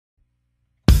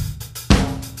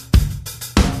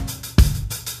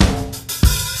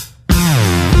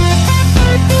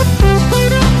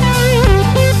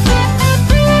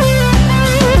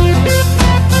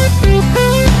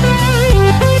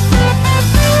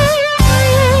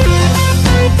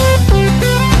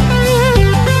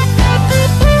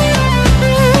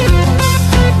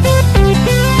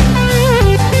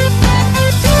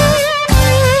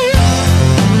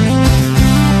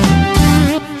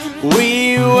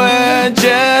were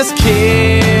just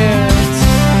kids,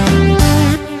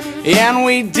 and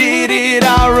we did it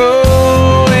our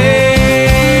own way.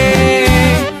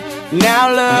 Now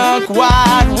look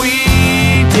what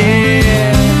we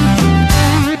did,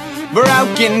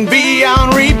 broken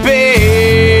beyond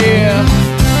repair.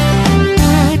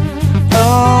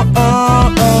 Oh,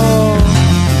 oh, oh,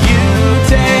 you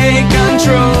take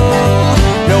control.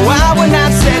 No, I will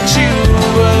not set you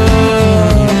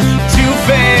up to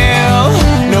fail.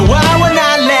 No, I will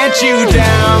not let you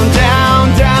down, down,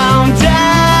 down,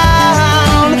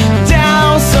 down,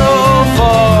 down so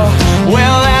far.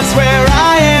 Well, that's where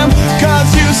I am, 'cause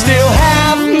you still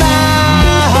have my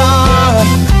heart.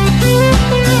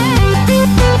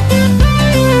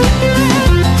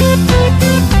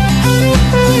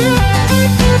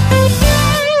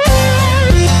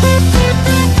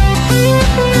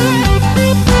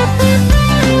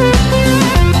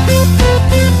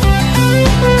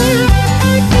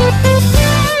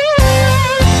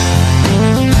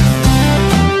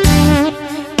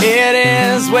 It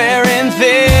is wearing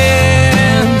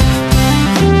thin,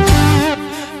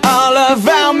 all of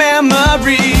our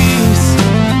memories.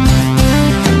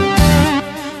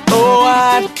 Oh,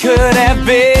 what could have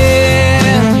been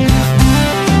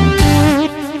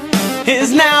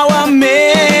is now a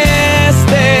mistake.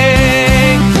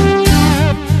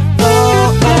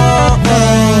 Oh, oh,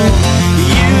 oh,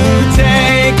 you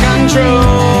take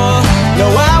control. No,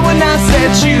 I will not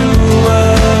set you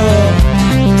up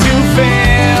to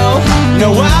fail. No,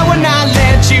 I will not